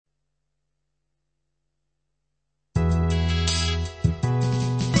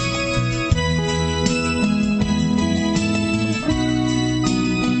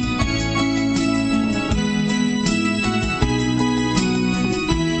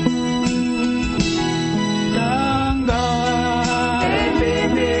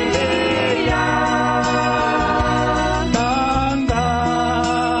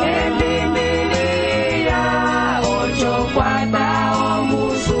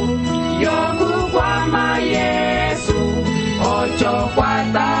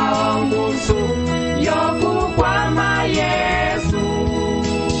kwata ongusu yokukwama Yesu.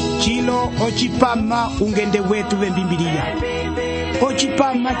 Chilo ochipama ungende wetu wembimbilia.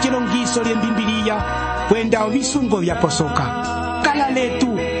 Ochipama chilongiso lyembimbilia kwenda obisungo byaposoka. Kala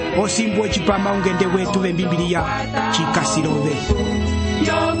letu osimbu ochipama ungende wetu wembimbilia chikasirobe.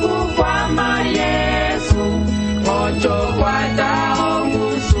 Yokukwama Yesu, ocho kwata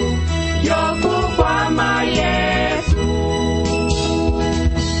ongusu yokukwama Yesu.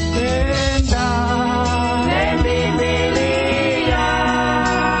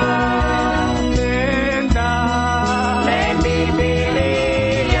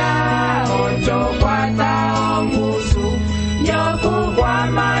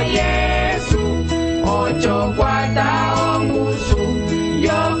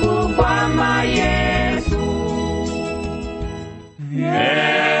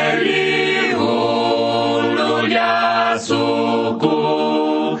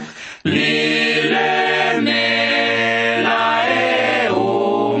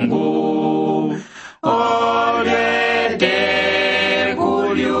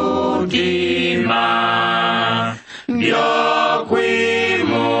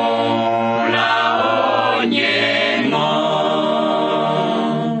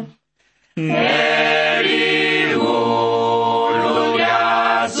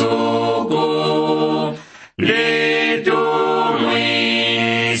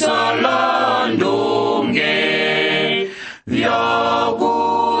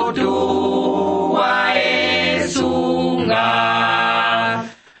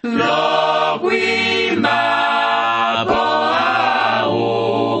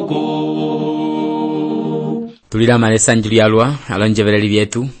 Tulira malesa njulialwa alonjevereli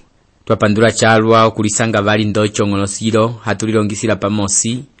byetu twapandula chalwa okulisanga bali ndocho ngolosiro hatulilongisira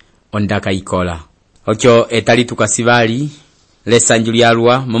pamosi ondaka ikola ocho etali tukasibali lesa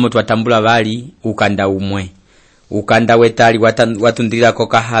njulialwa momo twatambula bali ukanda umwe ukanda wetali watundira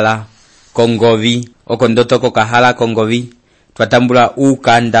kokahala kongovi okondoto kokahala kongovi twatambula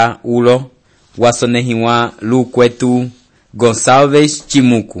ukanda ulo wasonehiwa lukwetu Gonsalves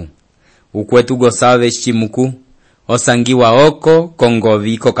Chimuku ukwetu Gonsalves Chimuku osangiwa oko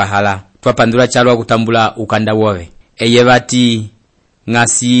kongovi kokahala twapandula chalwa kutambula ukanda wowe eye bati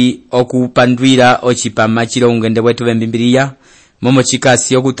ngasi okupandwira ochipama chilo ungende wetu wembimbilia momo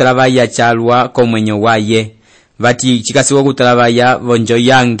chikasi okutalabaya chalwa komwenyo waye bati chikasi okutalabaya bonjo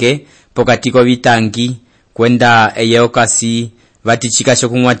yange pokatiko bitangi kwenda eye okasi bati chikasho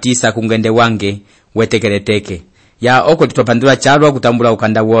kumwatisa kungende wange wetekereteke ya oko twapandula chalwa kutambula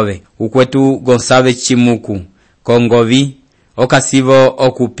ukanda wowe ukwetu Gonsalves Chimuku kongovi okasivo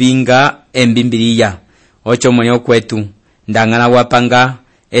okupinga embimbilia ocho mwenye okwetu ndangana wapanga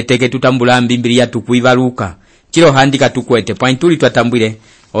eteke tutambula mbimbilia tukuivaluka chilo handika tukwete pointuli twatambwile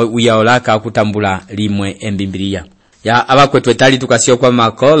uyaolaka kutambula limwe embimbilia ya abakwetu etali tukasio kwa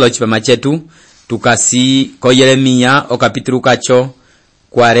mako lochipama chetu tukasi ko Yeremiya okapitulu kacho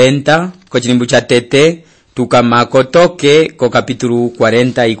 40 ko chilimbu cha tete tukamako toke ko kapitulu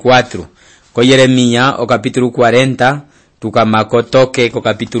 44 ko Yeremiya o kapitulu 40 tukamako toke ko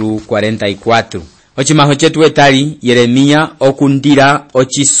kapitulu 44 ochimaho chetu etali Yeremiya okundira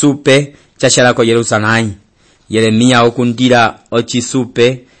ochisupe chashala ko Yerusalemu Yeremiya okundira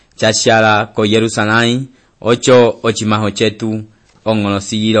ochisupe chashala ko Yerusalemu ocho ochimaho chetu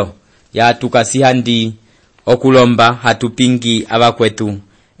ongolosiro ya tukasihandi okulomba hatupingi abakwetu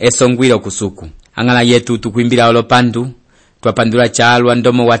esongwiro kusuku angala yetu tukwimbira olopandu twapandula chalwa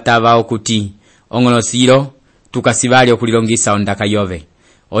ndomo watava okuti ongolosiro tukasibali okulilongisa ondaka yove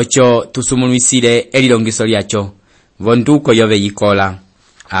ocho tusumunuisire elilongiso lyacho vonduko yove yikola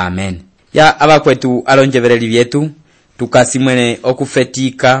amen ya abakwetu alonjevereli byetu tukasimwene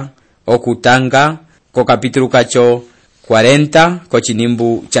okufetika okutanga ko kapitulu kacho 40 ko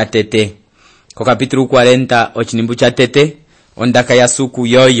chinimbu cha tete ko kapitulu 40 ochinimbu cha tete ondaka ya suku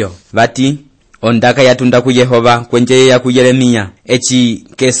yoyo bati ondaka yatunda ku Yehova kwenje ya ku Yeremiya echi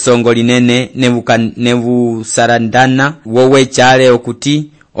kesongo linene nebusarandana wowe chale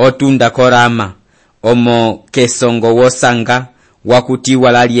okuti otunda korama omo kesongo wosanga wakuti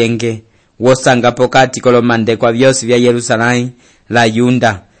walalienge wosanga pokati kolomande kwa byosi bya Yerusalemu la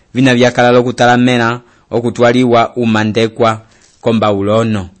Yunda vina byakalalo kutalamena okutwaliwa umandekwa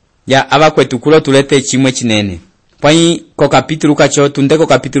kombaulono ya abakwetu kulo tulete chimwe chinene pwai ko kapitulu kacho tundeko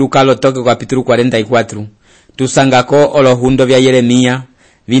kapitulu kalo toke kapitulu 44 tusangako olohundo bya Yeremiya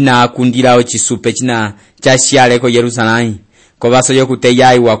vina akundira ochisupe china chashiale ko Yerusalemu ko baso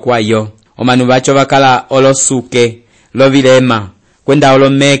yokuteyai wakwayo omanu bacho bakala olosuke lovilema kwenda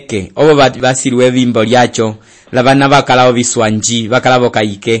olomeke obo basiriwe bimbo lyacho labana bakalawo biswanji bakalabo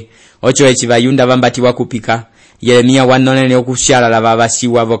kayike ocho echibayunda bambatiwa kupika Yeremiya wanonene okushala laba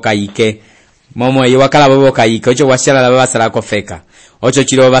basiwa bokayike momo ye wakalabo bokayike ocho washala laba basala kofeka ocho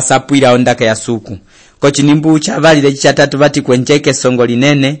chilo basapwira ondaka ya suku kochinimbu chabalile chatatu bati kwenjeke songo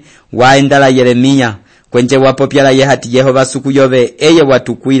linene waendala Yeremiya kwenje wapopyala yehati Yehova suku yobe eye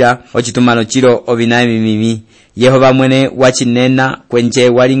watukwira ochitumano chilo obinaye mimimi Yehova mwene wachinena kwenje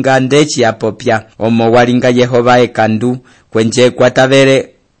walinga ndechi apopya omo walinga Yehova ekandu kwenje kwatabere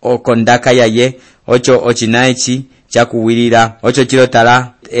okondaka yaye ocho ochinaichi chakuwirira ocho chilo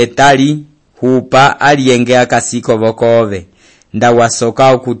tala etali hupa aliyenge akasiko bokove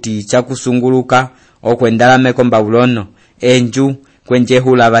ndawasoka okuti chakusunguluka okwendalame kombabulono enju kwenje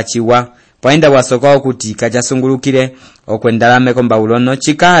hula bachiwa paenda wasoka okuti kachasungulukire okwendalame kombabulono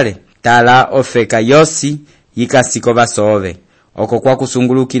chikale tala ofeka yosi yikasiko basove oko kwa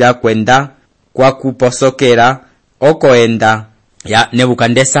kusungulukira kwenda kwa kuposokera okoenda ya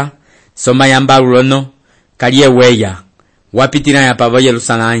Nebukandesa soma ya Babulono kaliye weya wapitina ya pavo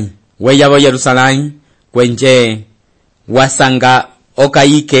Yerusalemu weya bo Yerusalemu kwenje wasanga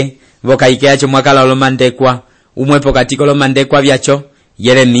okayike bokayike yacho mwakala olomandekwa umwepo katiko lomandekwa byacho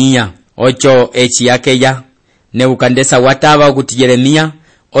Yeremiya ocho echi yake ya Nebukandesa wataba okuti Yeremiya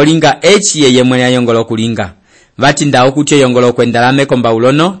olinga echi yeye mwene yongolo kulinga bati ndao kuti yongolo kwendalame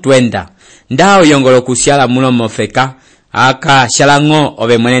kombabulono twenda ndao yongolo kusyala mulo mofeka aka shalango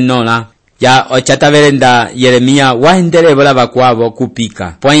obe mwene nola ya ochataberenda Yeremiya waendele bola bakwabo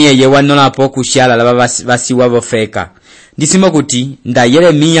kupika pwanye ye wanola po kushyala laba basiwa bofeka ndisimo kuti nda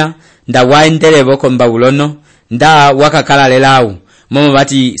Yeremiya nda waendele bo kombabulono nda wakakala lelawu momo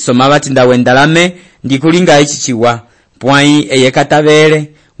bati soma bati nda wendalame ndikulinga echichiwa pwanye eye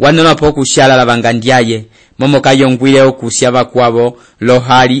katabere wanola po kushyala labangandiaye momo kayongwire okusya bakwabo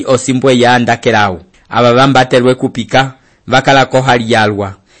lohali osimbwe ya ndakelawu ababambaterwe kupika bakala kohali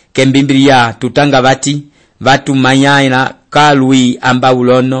yalwa kembimbiria tutanga bati batu manyana kalwi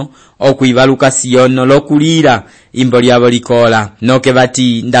ambabulono okwibaluka siono lokulira imbo lyabo likola noke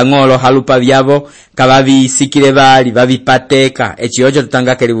bati ndangolo halupa byabo kababi sikire bali babipateka ekiojo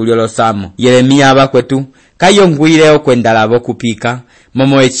tutanga kelibulyo losamo Yeremiya abakwetu kayongwire okwendalabo kupika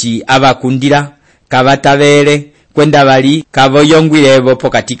momo echi abakundira kabatabere kwenda bali kaboyongwirebo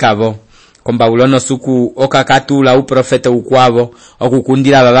pokatikabo kombabulono suku okakatula uprofeta ukwabo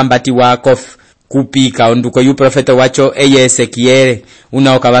okukundira babambati wakof kupika onduko yu profeta wacho eye Ezekiele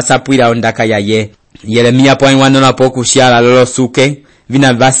una okabasapwira ondaka yaye Yeremiya point wanona poku shyala lolo suke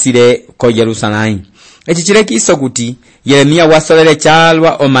vina basire ko Yerusalemu echichire kiso kuti Yeremiya wasolele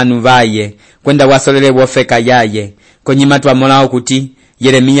chalwa omanuvaye kwenda wasolele wofeka yaye konyimatu amola okuti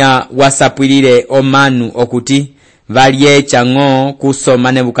Yeremiya wasapwirire omanu okuti valye chango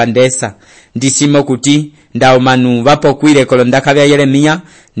kusoma Nebukandesa ndisimo kuti nda omanu vapokwire kolondaka bya Yeremiya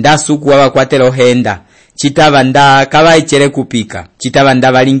ndasuku wabakwatelo henda chitaba nda kabaichere kupika chitaba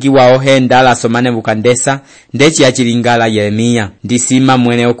nda balingiwa ohenda la soma Nebukandesa ndechi achilingala Yeremiya ndisima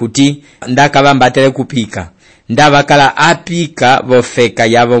mwene okuti nda kabambatele kupika nda bakala apika bofeka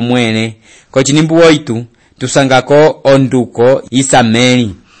yabo mwene kochinimbu woitu tusangako onduko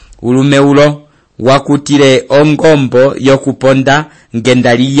isameni ulume ulo wakutire ongombo yokuponda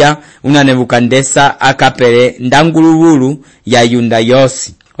ngendaliya una Nebukandesa akapere ndangululu ya yunda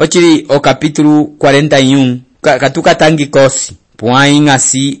yosi ochiri o kapitulu 41 katuka tangi kosi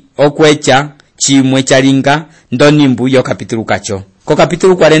puaingasi okwecha chimwe chalinga ndonimbu yo kapitulu kacho ko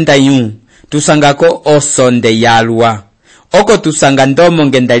kapitulu 41 tusangako osonde yalwa oko tusanga ndomo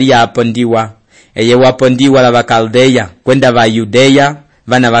ngendaliya apondiwa eye wapondiwa la bakaldeya kwenda ba Yudeya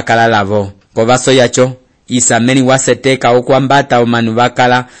bana bakalalavo ko baso yacho isameni waseteka okwambata omanu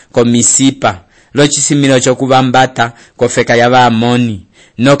bakala ko Misipa lochisimiro chokubambata ko feka yaba Amoni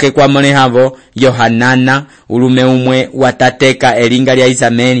noke kwa mone havo Yohanana ulume umwe watateka elinga lya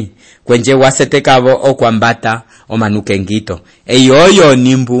Isameni kwenje wasetekavo okwambata omanuke ngito eyoyo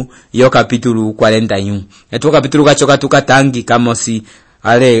nimbu yo kapitulu 41 eto kapitulu kacho katukatangi kamosi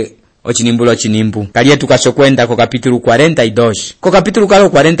ale ochinimbu kaliye tukachokwenda ko kapitulu 42 ko kapitulu kalo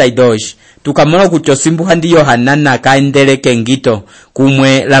 42 tukamona kuchosimbu handi Yohanana kaendeleke ngito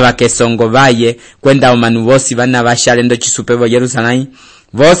kumwe laba kesongo baye kwenda omanu bosi bana bashale ndo chisupebo Yerusalemu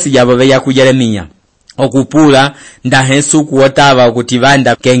bosi yabo beya ku Yeremiya okupula ndahesu kuotaba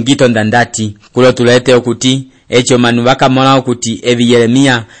okutibanda kengito ndandati kulo tulete okuti echo manu bakamona okuti ebi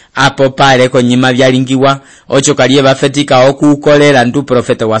Yeremiya apo pale ko nyima byalingiwa ocho kaliye bafetika okukolera ndu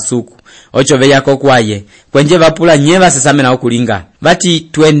profeta wasuku ocho beya ko kwaye kwenje bapula nyeba sesamena okulinga bati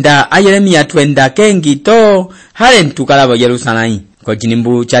twenda a Yeremiya twenda kengito hale ntukalabo Yerusalemu ko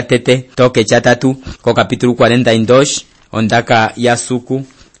chinimbu cha tete toke cha tatu ko kapitulu 42 ondaka ya suku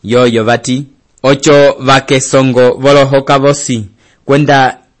yoyo vati ocho vakesongo volohoka vosi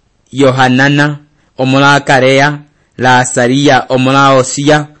kwenda Yohanana omola Karea la Asaria omola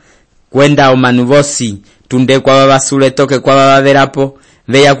Osia kwenda omanu vosi tunde kwa babasule toke kwa babaverapo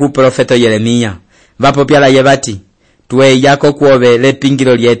veya ku profeto Yeremiya vapo pyala yevati tuwe yako kuove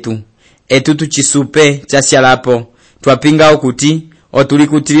lepingiro lyetu etutu chisupe chasyalapo twapinga okuti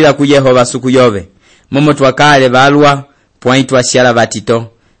otulikutilila ku Yehova suku yove momo twakale balwa pwai twasyala batito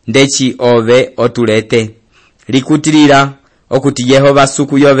ndechi ove otulete likutilila okuti Yehova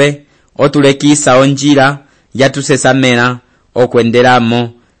suku yove otulekisa onjila yatusesamela okwendelamo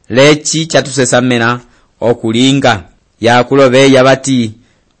lechi chatusesamela okulinga yakulove yabati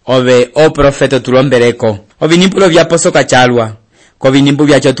ove o profeto tulombeleko ovinimpulo vyaposoka chalwa ko vinimbu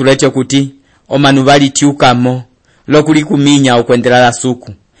vyacho tulete kuti omanu vali tiukamo lokulikuminya okwendelala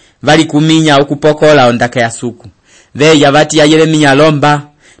suku vali kuminya okupokola ondaka ya suku veya vati ya Yeremiya lomba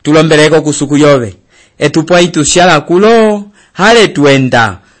tulombeleko kusuku yove etupwa itushala kulo hale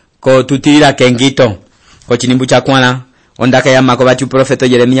tuenda ko tutilila kengito ko chinimbu cha kwana ondaka ya mako vati profeto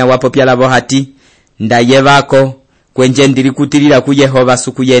Yeremiya wapo pyala bohati ndayevako kwenje ndili kutilila ku Yehova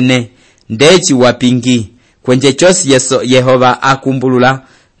suku yene ndechi wapingi kwenje chosi Yehova akumbulula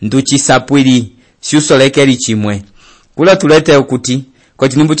nduchisapwili siusolekeli chimwe kulo tulete ukuti ko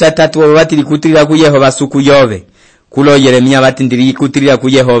chinimbu cha tatu wabati likutilila ku Yehova suku yove kulo Yeremiya bati ndili kutilila ku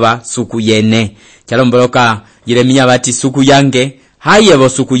Yehova suku yene chalomboloka Yeremiya bati suku yange hayevo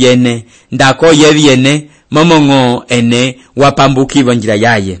suku yene ndako yevyene momongo ene wapambukivo njira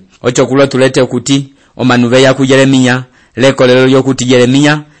yaye ocho kulo tulete ukuti omanuve ya ku Yeremiya lekolelo yokuti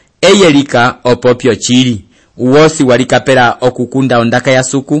Yeremiya eyelika opopyo chili uwosi walikapela okukunda ondaka ya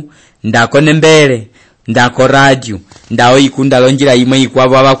suku ndako nembele ndako radio ndao ikunda lonjila imwe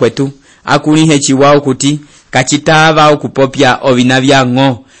ikwabo abakwetu akulihe chiwao kuti kachitava okupopya ovina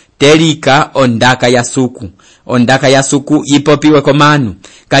vyango telika ondaka ya suku ipopiwe komanu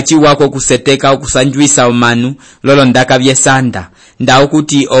kachiwako kuseteka okusanjwisa omanu lolo ndaka vyesanda ndao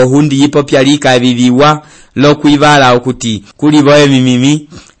kuti ohundi ipopya lika viviwa lokwivala okuti kulivoye mimimi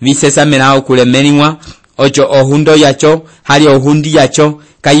visesamela okulemeniwa ocho ohundo yacho hali ohundi yacho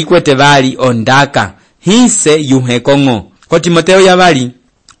kayikwete vali ondaka hise yuhekongo ko Timoteo yavali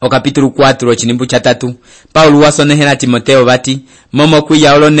o kapitulu 4 chinimbu cha 3 Paulo wasonehela Timoteo bati momo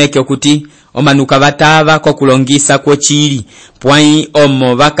kwiya oloneke okuti omanuka batava ko kulongisa ko chili pwai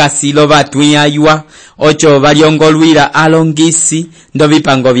omo bakasilo batuyaywa ocho balyongolwira alongisi ndo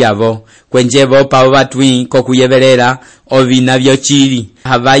bipango byavo kwenjevo pao batwi ko kuyebelela ovina byo chili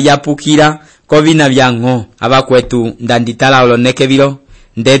havayapukira ko bina byango abakwetu ndanditala oloneke biro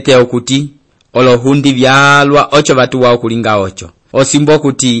ndete okuti olohundi byalwa ocho batuwa okulinga ocho osimbo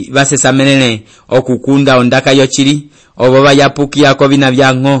kuti basesamelele okukunda ondaka yo chili obo bayapukira ko bina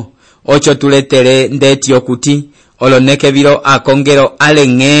byango ocho tuletele ndeti okuti oloneke biro akongero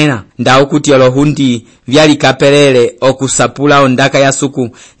alengera ndao kuti olohundi vyalikapelele okusapula ondaka ya suku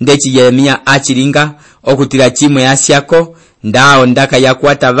ndechi Yeremiya achilinga okutila chimwe asyako ndao ondaka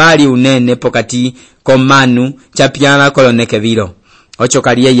yakwata vali unene pokati komanu chapyala koloneke biro ocho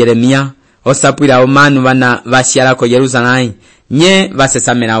kaliye Yeremiya osapwila omanu bana basyala ko Yerusalemu nye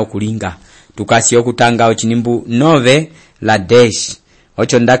basesamela okulinga tukasi okutanga ochinimbu 9 la desh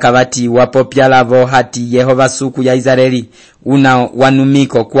ocho ndaka bati wapopyala vo hati Yehova suku ya Israeli una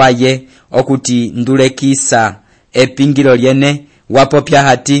wanumiko kwaye okuti ndulekisa epingilo lyene wapopya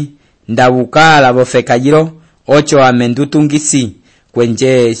hati ndawukala bofekayiro ocho amendutungisi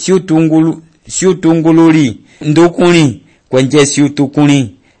kwenje siutungululi ndukuli kwenje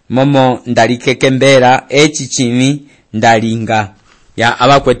siutukuli momo ndalikekembera echichimi ndalinga ya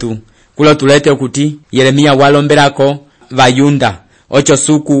abakwetu kulo tulete okuti Yeremiya walombelako vayunda ocho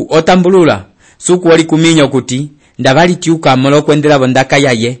suku otambulula suku oli kuminyo kuti ndabali tiuka molo kwendela bondaka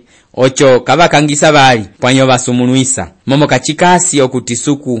yaye ocho kabakangisa bali pwanyo basumunuisa momo kachikasi okuti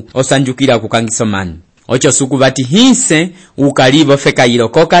suku osanjukira kukangisa manu ocho suku bati hinse ukalibo fekayiro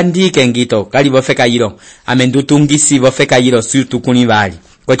koka ndike ngito kalibo fekayiro amendutungisi bofekayiro siutukuni bali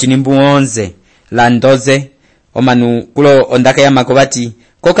kochinimbu 11 la 12 omanu kulo ondaka ya makobati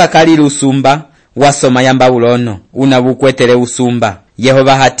koka kali lusumba wasoma yamba ulono unabukwetele usumba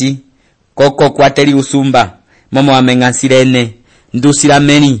Yehova hati koko kwateli usumba momo amengansirene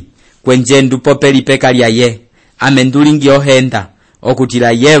ndusilameni kwenje ndupopeli peka lyaye amendulingi ohenda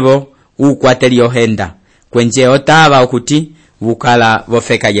okutila yevo ukwateli ohenda kwenje otava okuti bukala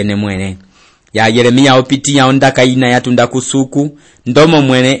bofeka yene mwene ya Yeremiya opitiya ondaka ina yatunda kusuku ndomo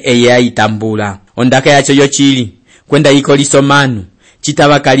mwene eye aitambula ondaka yacho yochili kwenda iko lisomanu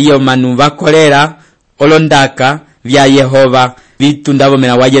chitabakaliyo manu bakolera olondaka vya Yehova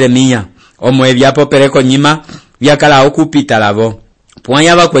vitundabomela wa Yeremiya omwe byapopereko nyima byakala okupita labo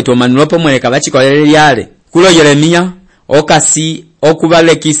pwanya bakwetu manu lopo mweleka bachikolere lyale kulo Yeremiya okasi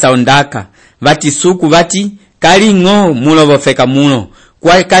okubalekisa ondaka bati suku bati kalingo mulo bofeka muno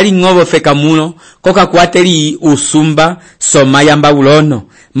kwa kalingo bofeka muno koka kwateli usumba soma ya Babulono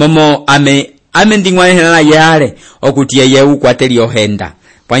momo ame ndingwa hena yale okuti yeye ukwateli ohenda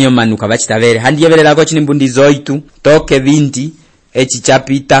pwanyo manuka bachitabere handiyebererako chinimbundi zoitu toke 20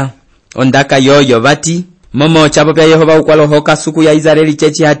 echichapita ondaka yoyo bati momo chapo pya Yehova ukwalohoka suku ya Israeli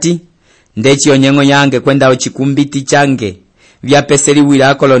chechi hati ndechi onyengo yange kwenda ochikumbiti change vya peseli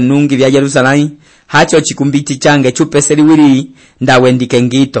wilako lonungi vya Yerusalemu hacho chikumbiti change chupeseli wili ndawendike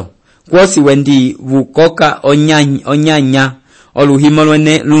ngito kwosi wendi vukoka onyanya oluhimo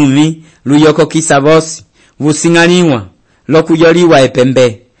lwene lumi luyoko kisa bosi vusingaliwa lokuyoliwa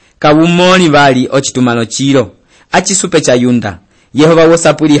epembe kabumoni bali ochitumano chiro achisupe cha Yunda Yehova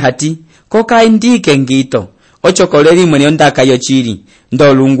wosapuli hati koka indike ngito ochokoleri mwene ondaka yochiri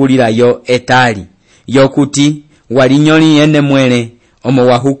ndolungulira yo etali yokuti walinyoli yene mwele omo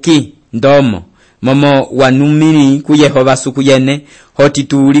wahuki ndomo momo wanumiri ku Yehova suku yene hoti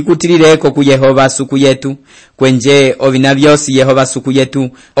tuli kutilireko ku Yehova suku yetu kwenje ovina vyosi Yehova suku yetu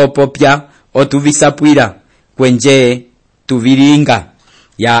opopya otuvisapwira kwenje tuviringa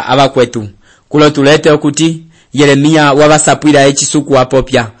ya abakwetu kulo tulete okuti Yeremiya wabasapwira echisuku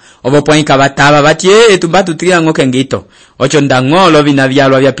apopya obopwanika bataba bati tubatu tulira ngoke ngito ocho ndangolo vina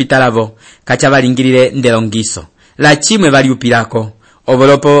byalwa bya pitalavo kacha balingirire ndelongiso la chimwe baliupirako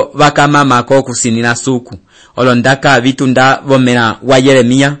obolopo bakamama ko kusinina suku olondaka vitunda bomera wa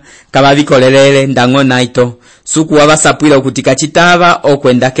Yeremiya kababikolelele ndango naito suku wabasapwira okutika chitaba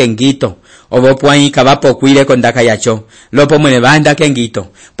okwenda kengito obopwanika bapokwire kondaka yacho lopo mwene banda kengito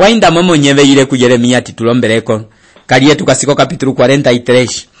pwainda momo nyebeire ku Yeremiya titulombereko kaliye tukasiko kapitulu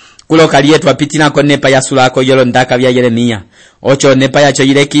 43 kulo kaliye twapitina ko nepa ya sulako yolondaka bya Yeremiya ocho nepa yacho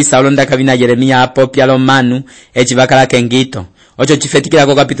ilekisa olondaka bina Yeremiya apopya lo manu echibakala kengito ocho chifetikira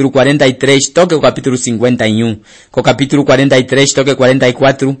ko kapitulu 43 toke ko kapitulu 51 ko kapitulu 43 toke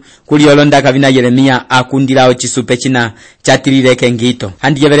 44 kuli olondaka bina Yeremiya akundira ochisupe china chatirire kengito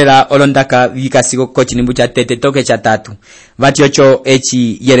handiyeberera olondaka vikasiko ko chinimbu cha tete toke cha 3 bati ocho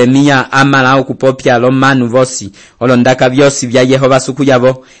echi Yeremiya amala okupopya lo manu vosi olondaka byosi bya Yehova suku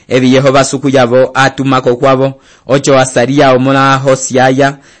yabo ebi Yehova suku yabo atumako kwabo ocho Asaria omola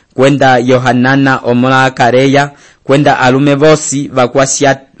Hosiaya kwenda Yohanana omola Kareya kwenda alume vosi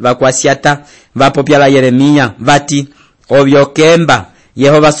vakwasiata vapopya la Yeremiya vati obyokemba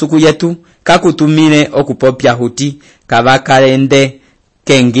Yehova suku yetu kakutumile okupopya huti kabakalende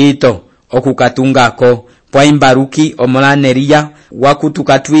kengito okukatungako pwaimbaruki omola Neriya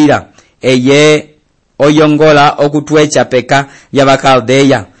wakutukatwira eye oyongola okutwecha peka ya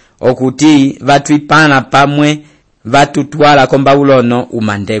bakaldeya okuti vatwipana pamwe vatutwala ko Babulono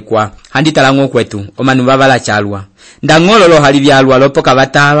umandekwa handitalango kwetu omanu babala chalwa ndangolo lo hali byalwa lopo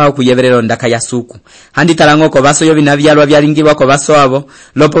kabataba okuyeberero ndaka ya suku handitalango ko baso yo binabyalwa byalingirwa ko baso abo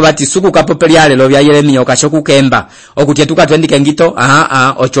lopo bati suku kapopeliale lo bya Yeremiya okashoku kemba okutie tukatwendike ngito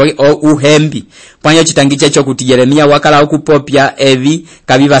ocho uhembi pwanyo chitangiche cyo kuti Yeremiya wakala okupopya evi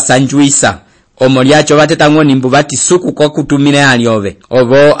kabiba sanjuisa omolyacho batetango nimbu bati suku ko kutumire alyobe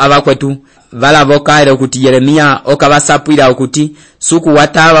obo abakwetu vala vokaire okuti Yeremiya okabasapwira okuti suku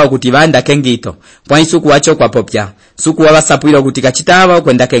wataba okuti banda kengito pwa suku wacho kwa popya suku wabasapwira okuti kachitaba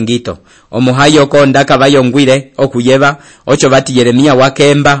okwenda kengito omuhayo ko ndaka bayongwire okuyeba ocho bati Yeremiya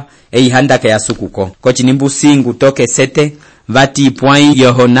wakemba eihandaka ya sukuko ko chinimbu singu toke 7 bati pwa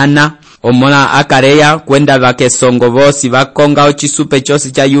Yohanana omola Akareya kwenda bakesongo bosi bakonga ochisupe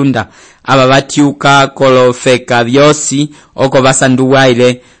chosi cha Yunda aba batiuka kolofeka byosi oko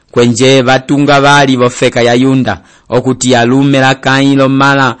basanduwaire kwenje batunga bali bofeka ya Yunda okuti alumela kailo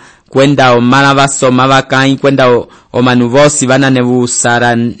mala kwenda omala basoma bakai kwenda omanu bosi banane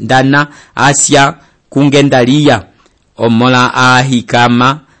busarandana Asia kungendalia omola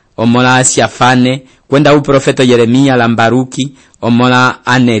Ahikama omola Asiafane kwenda uprofeto Yeremiya lambaruki omola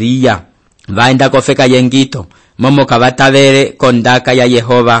Aneriya vaenda kofeka yengito momo kabatabere kondaka ya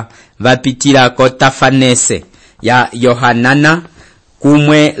Yehova vapitira kotafanese ya Yohanana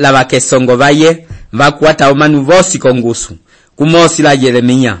kumwe la bakesongo baye vakwata omanu vosi kongusu kumosi la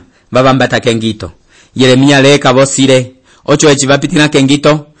Yeremiya babambata kengito Yeremiya leka bosire ocho echi vapitina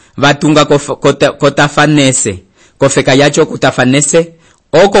kengito vatunga kotafanese kofeka yacho kutafanese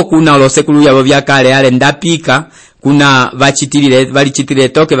oko kuna olosekulu yabo byakale ale ndapika kuna balichitilile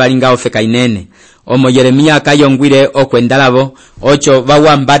toke balinga ofeka inene. Omo Yeremiya akayongwile okwendalabo ocho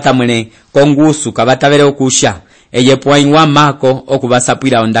bawambata mwene kongusu kabatabele okusha eyepwainwa mako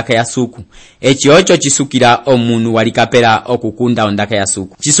okubasapwila ondaka ya suku. Echi ocho chisukila omunu walikapela okukunda ondaka ya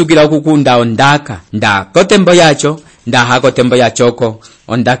suku. Chisukila okukunda ondaka nda kotembo yacho nda hako tembo yachoko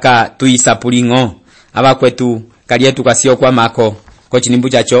ondaka tuisapulingo. Abakwetu kalietu kasio kwa mako kochinimbu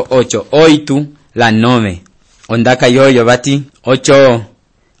chacho ocho oitu la 9 ondaka yoyo bati ocho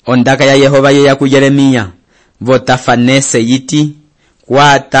ondaka ya Yehova ye ya ku Yeremiya votafanese yiti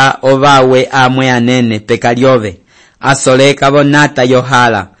kwata obawe amwe anene pekalyove asoleka bonata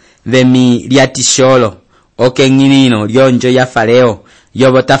yohala vemi lyatisholo okengilino lyonjo ya Fareo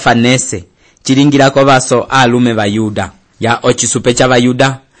yovotafanese chilingilako baso alume bayuda ya ochisupe cha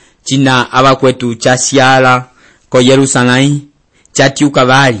bayuda china abakwetu cha siala ko Yerusalemu chatiuka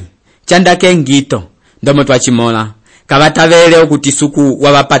bali chandake ngito ndomo twachimola kabatabele okuti suku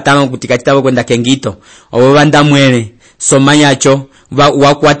wabapatano kutika kitabo kwenda kengito obo banda mwele soma yacho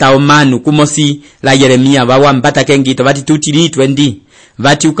wakwata omanu kumosi la Yeremiya bawambata kengito bati tutilitwe ndi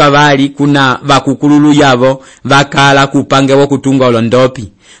bati ukabali kuna bakukululu yabo bakala kupange wo kutunga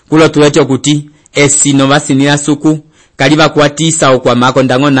olondopi kulo tulecho kuti esino basinira suku kaliba kwatisa okwa mako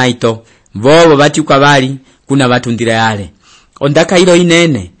ndango naito bobo bati ukabali kuna batundira yale ondaka ilo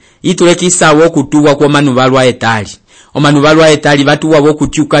inene itulekisa wo kutuwa kwa manu balwa etali omanu balwa etali batuwa wo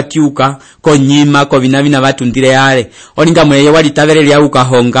kutyuka konyima ko binabina batundire yale olinga mweye wali tabere lya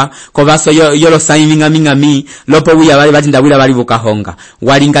ukahonga ko baso yolo sayiminga mingami lopo buya bali batindabwira bali bukahonga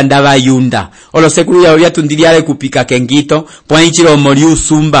walinga ndaba yunda olo sekulu ya yatundire yale kupika kengito pwanchiro moli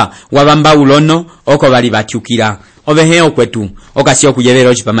usumba wabamba ulono oko bali batyukira obeheo kwetu okasio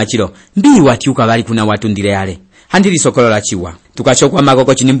kujebero chipamachiro mbi watyuka bali kuna watundire yale handili sokolo la chiwa tukachokwa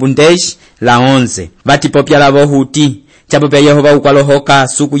magoko chinimbundeshi la 11 bati popya la bohuti chapopya Yehova ukwalohoka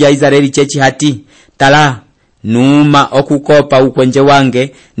suku ya Israeli chechi hati tala numa okukopa ukwenje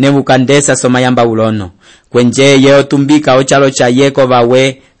wange nebukandesa soma yamba ulono kwenje yeo tumbika ochalo cha yeko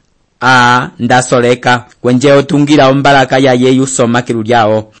bawe ndasoleka kwenje otungira ombalaka ya yeyu soma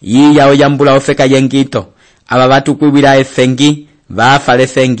kirulyao yi yao yambula ofeka yengito aba batu kwibira efengi bafale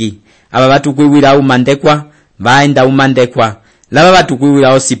fengi aba batu kwibira umandekwa baenda umandekwa laba batu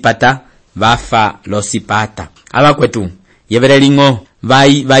kwibira osipata bafa losipata abakwetu yeberelingo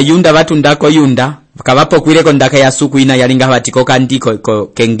bayunda batu ndako yunda kabapo kwireko ndaka ya suku ina yalinga batiko kandiko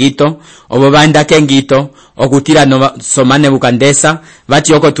kengito obo banda kengito okutira no somane bukandesa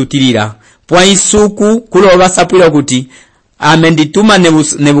bati oko tutirira pwa isuku kulo basapwira kuti amendituma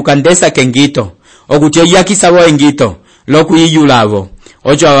nebukandesa kengito okutyo yakisa bo engito lokuyiyulabo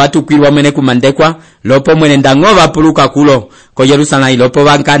ocho abatu kwirwa mwene kumandekwa lopo mwene ndangoba puluka kulo ko Yerusalemu lopo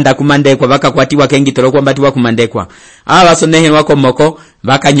bankanda kumandekwa bakakwatiwa kengito lokwambatiwa kumandekwa abasonehe wako moko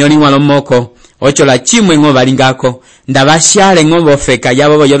bakanyoni walo moko ocho la chimwe ngo balingako ndabashale ngo bofeka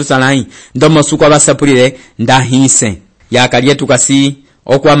yabo Yerusalemu ndomo suko abasapulire ndahise yakalie tukasi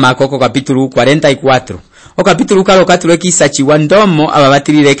okwa makoko kapitulu 44 o kapitulu kalo katulekisa chiwa ndomo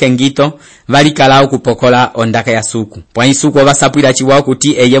ababatirire kengito balikala okupokola ondaka ya suku pwa isuku basapwira chiwa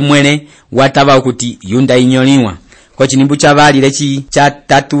kuti eye mwene wataba okuti yunda inyoliwa ko chinimbu cha bali lechi cha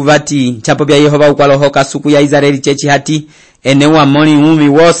tatu bati chapopya Yehova ukwalohoka suku ya Israeli chechi hati enewa moni umi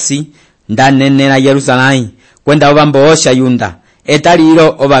wosi ndanenera Yerusalemu kwenda obambo osha yunda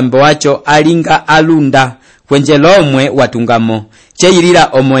etaliro obambo wacho alinga alunda kwenje lomwe watungamo cheyirira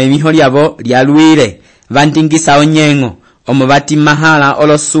omo emiho lyabo lyalwire vandingisa onyengo omo bati mahala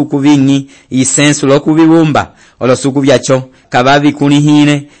olosuku bingi isensu lokubibumba olosuku byacho kababi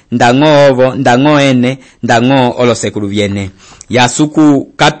kunihine ndango ene ndango olosekulu byene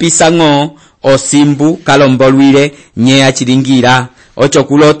yasuku kapisa ngo osimbu kalombolwire nye achiringira ocho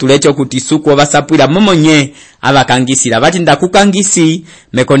kulo tulecho kutisuku basapwira momonye abakangisira bati ndakukangisi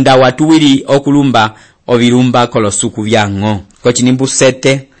mekonda watuwiri okulumba obirumba kolosuku byango ko chinimbu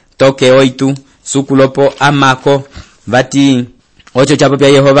 7 toke 8 suku lopo amako bati ocho chapopya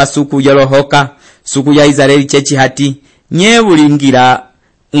Yehova suku yolohoka suku ya Israeli chechi hati nye bulingira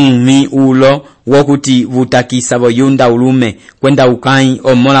ulo wokuti butakisa boyunda ulume kwenda ukai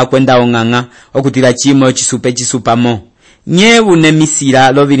omola kwenda onganga okutira chimo chisupe chisupamo nye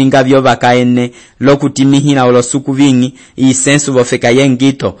bunemisira lobiringa byo bakaene lokuti mihina olosuku bingi isensu bofeka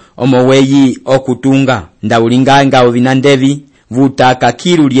yengito omoweyi okutunga ndaulinga obinandevi butaka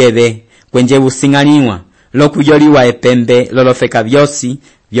kiru lyebe kwenje busingaliwa lokuyoliwa epembe lolofeka byosi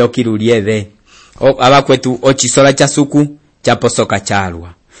byokirulieve abakwetu ochisola cha suku chaposoka chalwa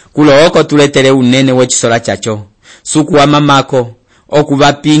kulo oko tuletere unene wochisola chacho suku wa mamako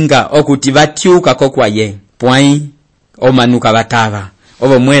okubapinga okuti batyuka kokwaye pwai omanuka bataba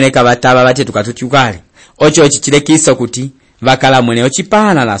obo mwene kabataba bate tukatutyukale ocho chichirekiso kuti vakala mwene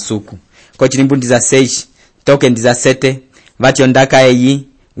ochipana la suku ko chilimbundiza 6 toke ndiza 7 vati ondaka eyi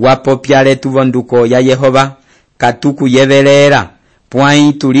wapo pyale tuvonduko ya Yehova katuku yevelera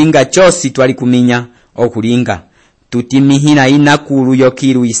pwai tulinga chosi twali kuminya okulinga tutimihina inakulu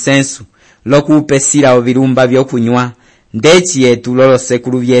yokiru isensu lokupesira ovirumba vyokunywa ndechi yetu lolo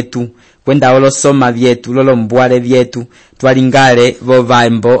sekulu vyetu kwenda olosoma vyetu lolo mbwale vyetu twalingale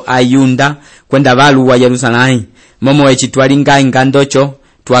vovambo ayunda kwenda valu wa Yerusalemu momo echi twalinga ingandocho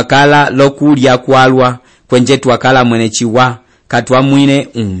twakala lokulya kwalwa kwenje twakala mwene chiwa katwamwine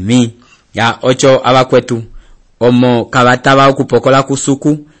umi ya ocho abakwetu omo kabataba okupokola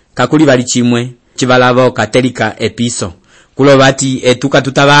kusuku kakuli bali chimwe chibalavo katelika episo kulo bati etuka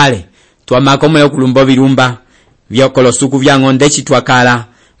tutabale twamakomo yokulumba birumba byokolo suku byangonde chitwakala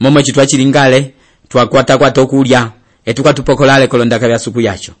momo chitwachilingale twakwata kwa tokulya etuka tupokolale kolondaka bya suku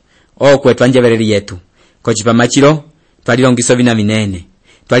yacho okwe twanjebereri yetu ko chipamachiro twalilongiso bina binene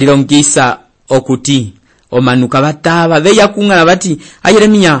twalilongisa okuti omanuka bataba beya kungala bati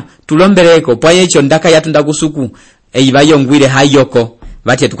Yeremiya tulombereko pwaye echo ndaka yatunda kusuku eibayongwire hayoko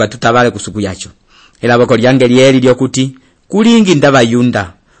bati tukatutabale kusuku yacho era bako lyange lyeri lyokuti kulingi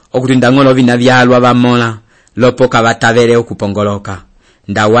ndabayunda okuti ndangolo bina byalwa bamola lopoka batabere okupongoloka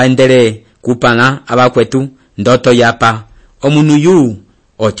ndawaendele kupana abakwetu ndoto yapa omunuyu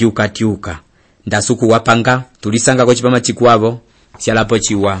otyuka ndasuku wapanga tulisanga ko chipama chikwabo syalapo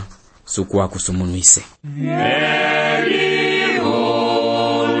chiwa suku wa kusumunuise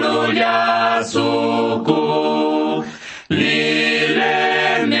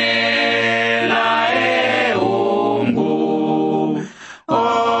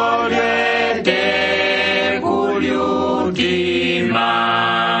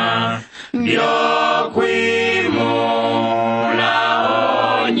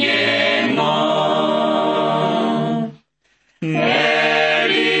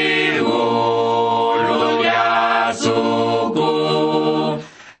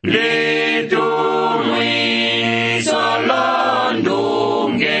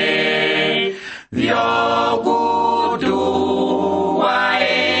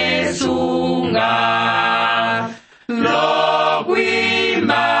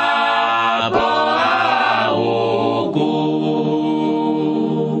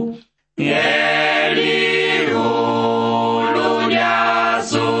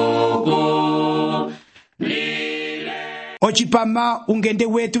Ochipama ungende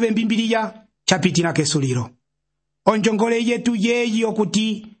wetu bembimbiriya chapitina kesuliro onjongole yetu yeyi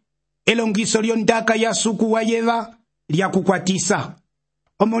okuti elongiso lyondaka ya suku wa Yeva lyakukwatisa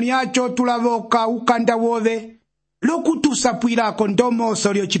omoniacho tulavoka ukanda wove lokutusapwirako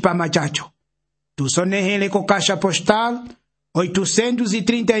ndomoso lyochipama chacho tusonehele ko kasha postal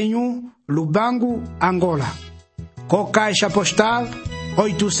 831 Lubangu, Angola. Ko kasha postal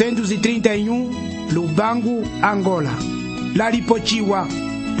 831 Lubangu, Angola. Lalipochiwa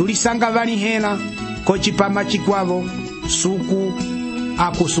tulisanga vani hela ko chipama chikwavo suku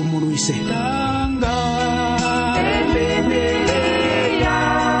akusumunuise.